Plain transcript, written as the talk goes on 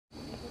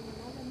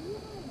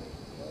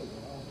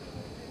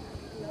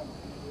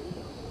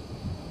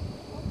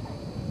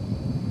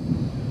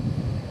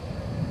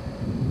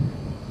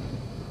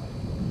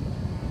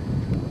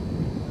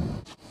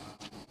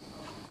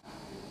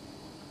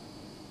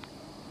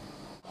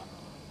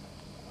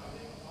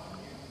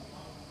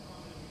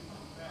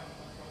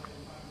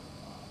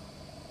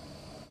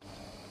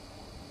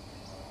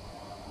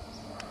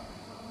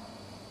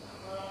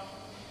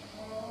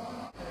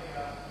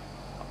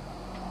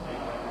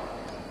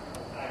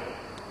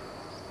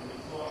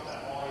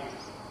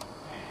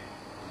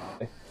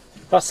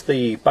That's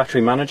the battery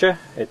manager.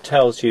 It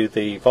tells you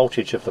the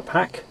voltage of the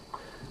pack,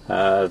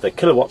 the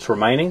kilowatts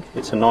remaining.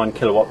 It's a 9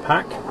 kilowatt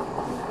pack.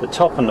 The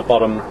top and the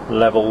bottom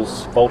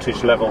levels,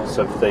 voltage levels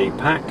of the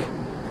pack,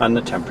 and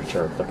the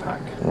temperature of the pack.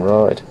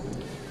 Right.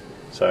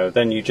 So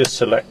then you just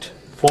select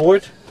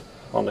forward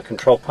on the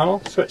control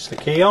panel, switch the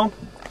key on,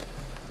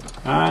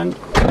 and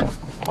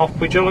off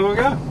we jolly will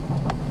go.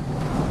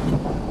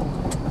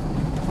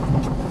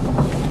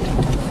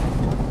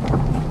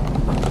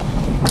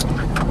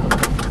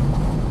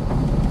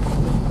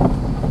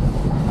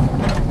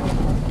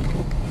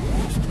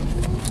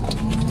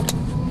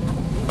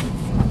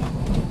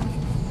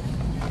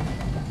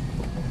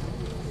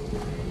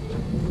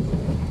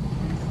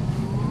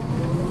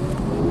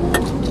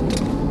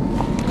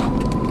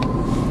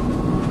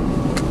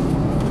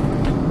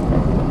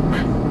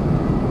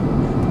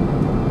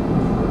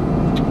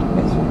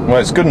 Well,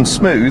 it's good and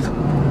smooth. So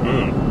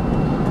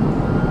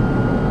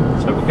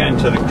we're getting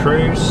to the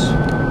cruise.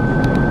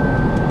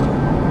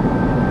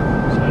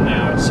 So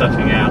now it's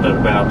settling out at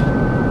about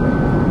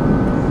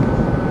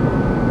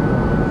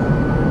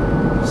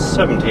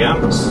 70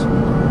 amps.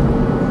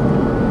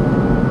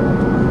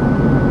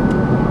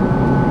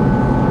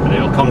 And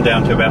it'll come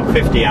down to about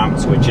 50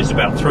 amps, which is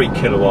about 3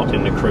 kilowatt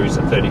in the cruise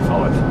at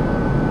 35.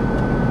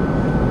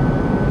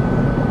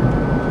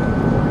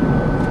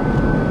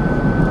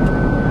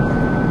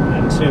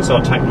 As soon as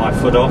I take my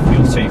foot off,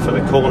 you'll see for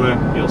the corner,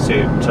 you'll see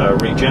it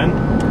regen.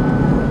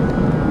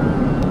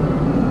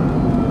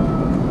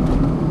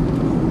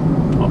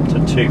 Up to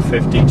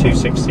 250,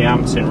 260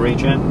 amps in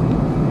regen.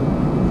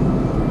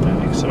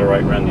 And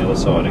accelerate around the other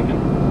side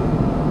again.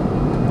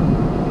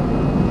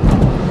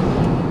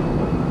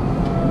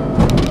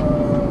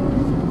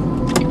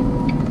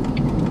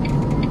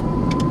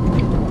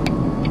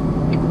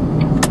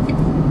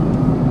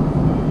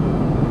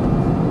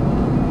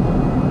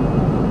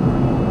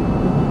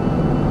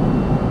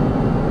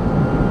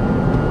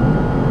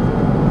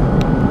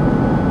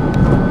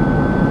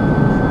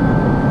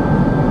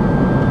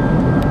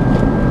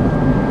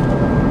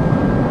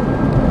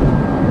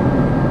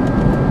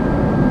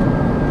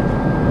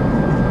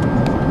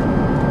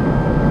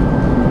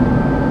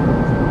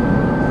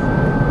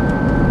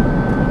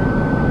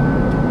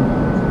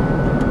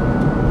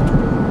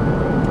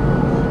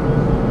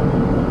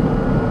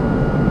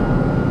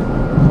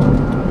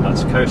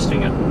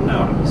 Coasting at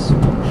no amps.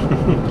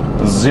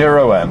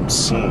 0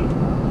 amps.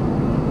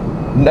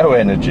 No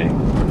energy.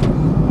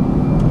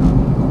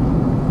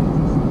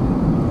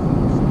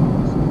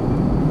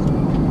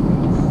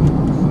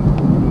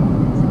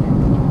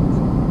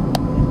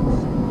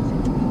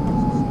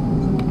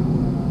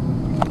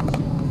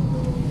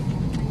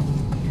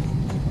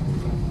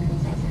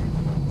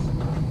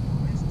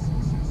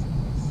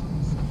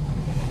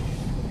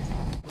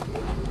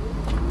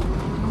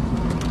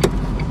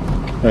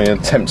 I'm going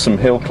to attempt some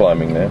hill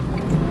climbing now.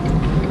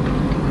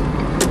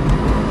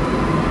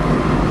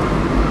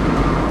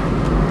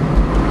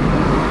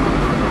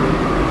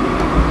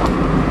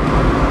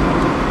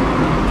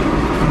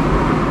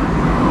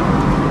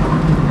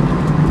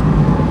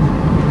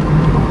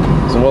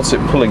 So what's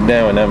it pulling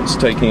now in amps,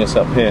 taking us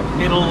up here?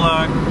 It'll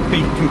be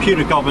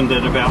computer governed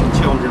at about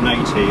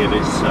 280 at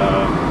its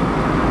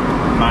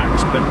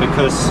max, but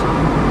because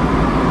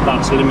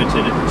that's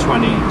limited at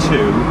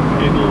 22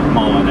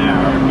 mile an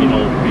hour,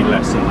 it'll be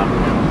less than that.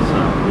 So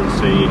we'll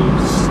see.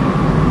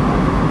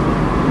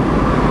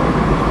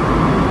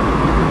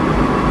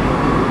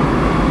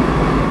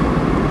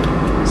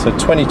 So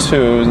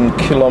 22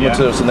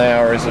 kilometres an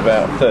hour is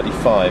about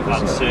 35, isn't it?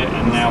 That's it,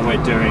 and now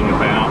we're doing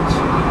about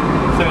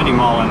 30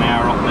 mile an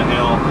hour up the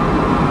hill.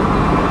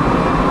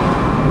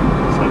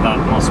 So that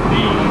must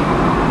be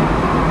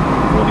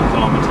 40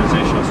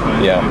 kilometres-ish, I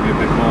suppose, yeah. Maybe a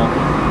bit more.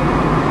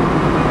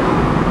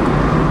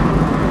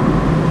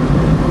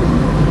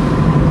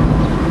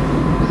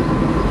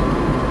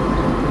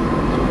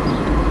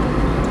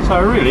 So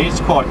really,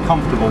 it's quite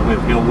comfortable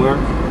with hill work.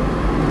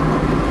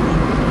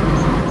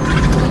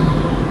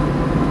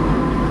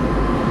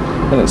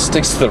 And it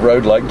sticks to the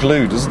road like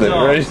glue, doesn't it? It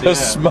does, Really yeah.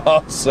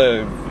 smart.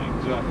 So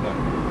Exactly.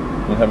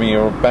 and having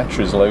your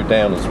batteries low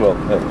down as well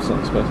helps,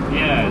 I suppose.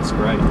 Yeah, it's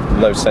great.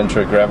 Low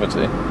centre of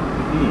gravity.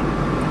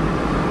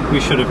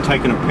 We should have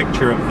taken a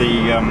picture of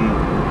the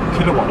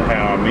kilowatt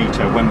hour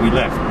meter when we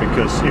left,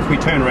 because if we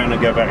turn around and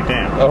go back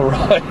down, oh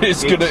right,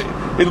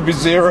 it'll be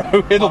 0.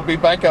 It'll be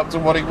back up to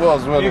what it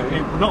was, won't it?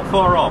 Not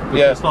far off,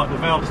 because like the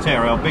Val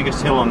d'Isère, our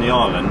biggest hill on the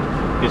island,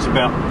 is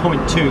about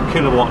 0.2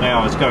 kilowatt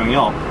hours going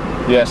up.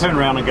 Yes. Turn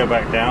around and go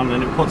back down,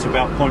 and it puts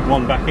about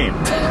 0.1 back in.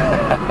 So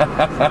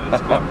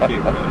it's quite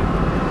cute, really.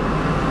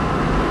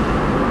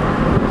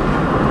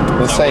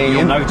 So what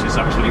you'll notice,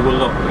 actually, well,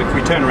 look, if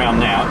we turn around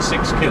now at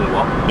 6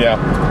 kilowatt, yeah,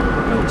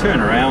 we'll turn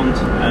around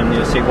and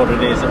you'll see what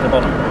it is at the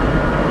bottom.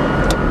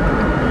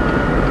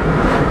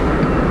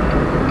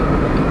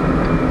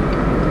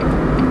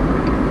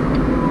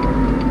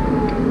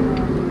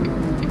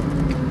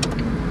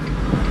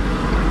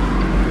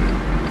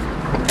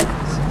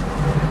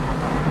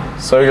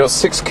 So you've got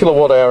 6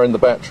 kilowatt hour in the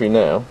battery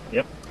now.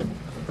 Yep.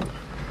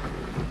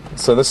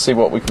 So let's see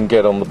what we can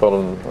get on the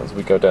bottom as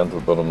we go down to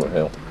the bottom of the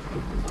hill.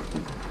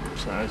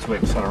 So as we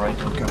accelerate,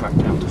 we'll go back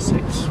down to 6.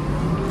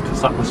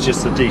 Because that was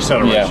just the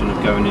deceleration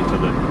of going into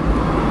the...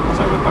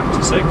 So we're back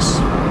to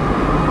 6.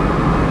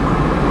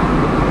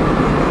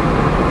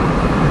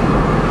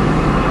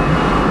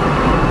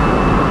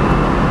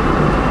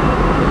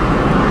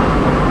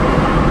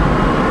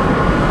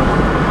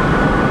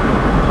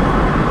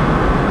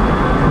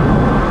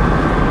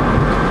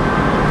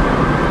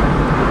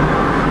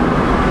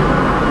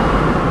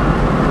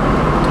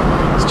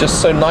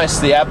 Just so nice,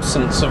 the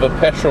absence of a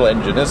petrol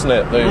engine, isn't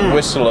it? The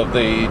whistle of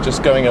the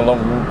just going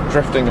along,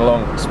 drifting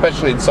along,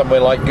 especially in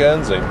somewhere like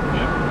Guernsey.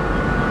 Yeah.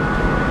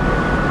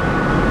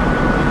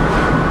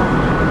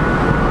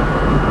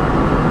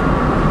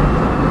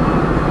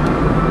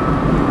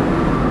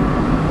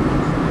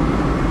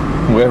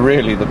 Where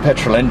really the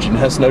petrol engine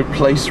has no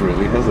place,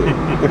 really, has it?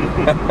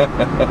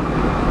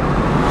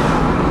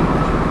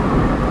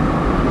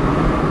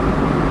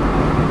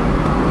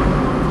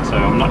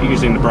 I'm not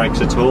using the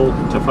brakes at all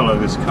to follow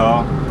this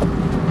car.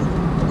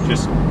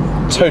 Just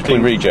totally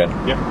regen.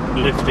 Yep,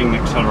 lifting the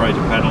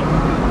accelerator pedal.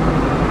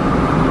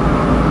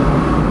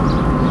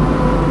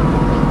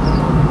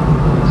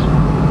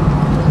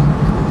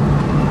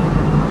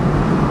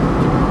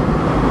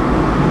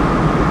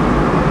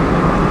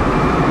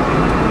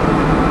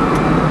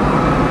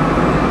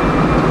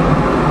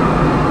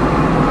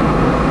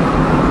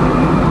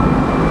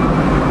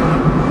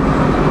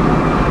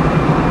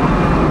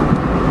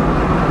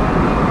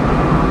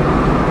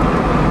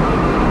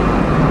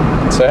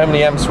 So how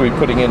many amps are we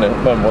putting in at the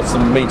moment? What's the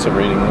meter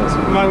reading? At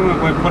the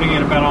moment we're putting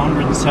in about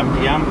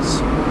 170 amps.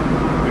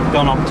 We've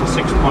gone up to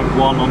 6.1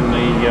 on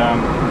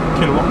the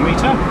kilowatt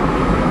meter.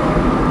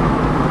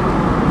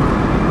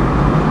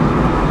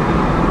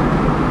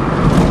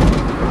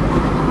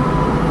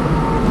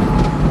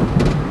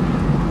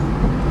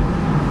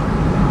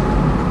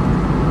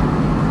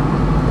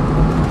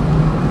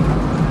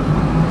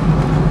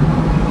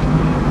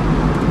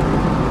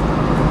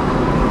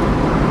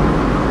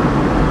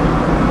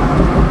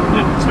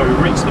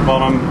 The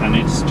bottom, and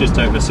it's just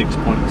over 6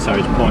 points, so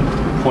it's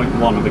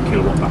 0.1 of a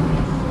kilowatt back.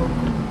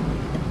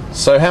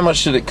 So how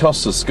much did it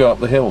cost us to go up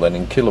the hill then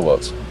in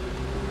kilowatts?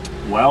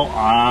 Well,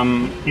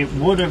 it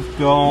would have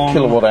gone...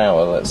 Kilowatt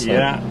hour, let's say.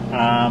 Yeah,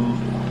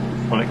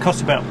 well it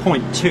cost about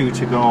 0.2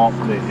 to go up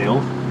the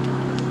hill.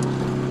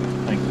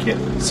 Thank you.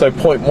 So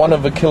 0.1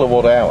 of a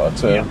kilowatt hour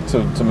to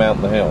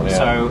mount the hill, yeah.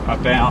 So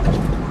about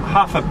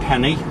half a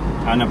penny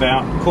and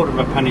about a quarter of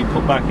a penny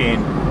put back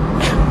in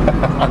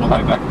on the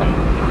way back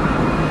down.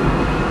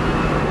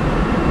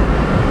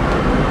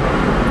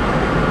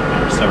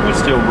 So we're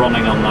still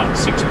running on that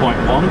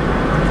 6.1.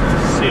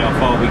 See how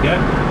far we get.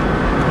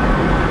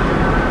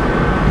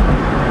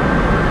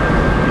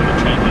 I'm going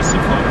to change this to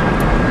 5.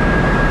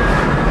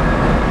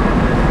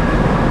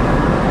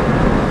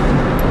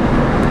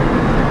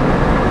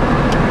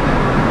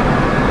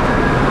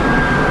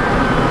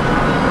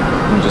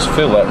 You just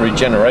feel that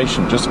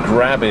regeneration just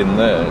grab in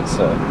there. It's,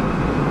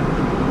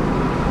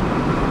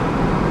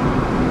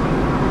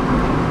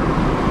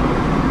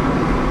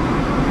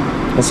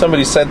 And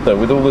somebody said though,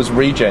 with all this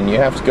regen, you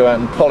have to go out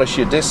and polish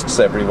your discs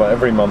every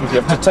month.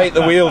 You have to take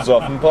the wheels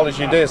off and polish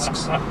your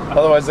discs,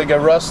 otherwise they go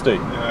rusty. Yeah,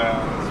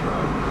 that's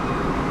right.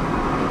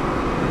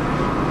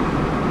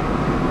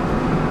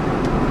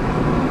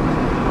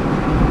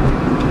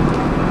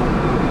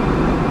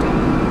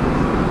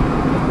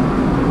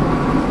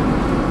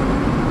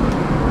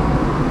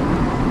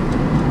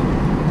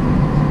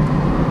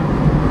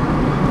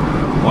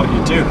 What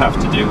you do have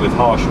to do with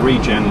harsh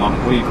regen like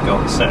we've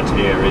got set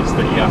here is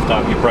that you have to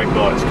have your brake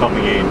lights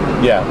coming in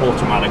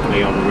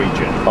automatically on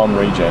regen. On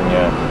regen,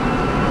 yeah.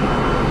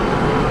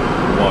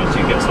 Otherwise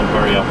you get some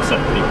very upset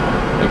people.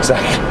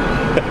 Exactly.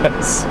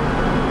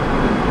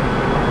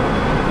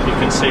 You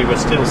can see we're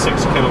still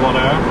 6 kilowatt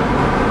hour.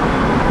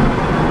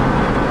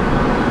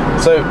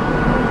 So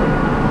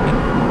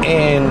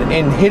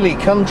in hilly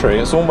country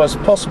it's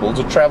almost possible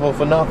to travel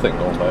for nothing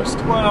almost.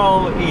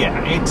 Well,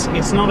 yeah,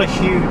 it's not a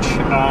huge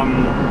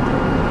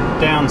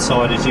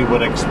downside as you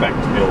would expect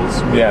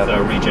hills with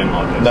regen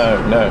like this.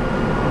 No.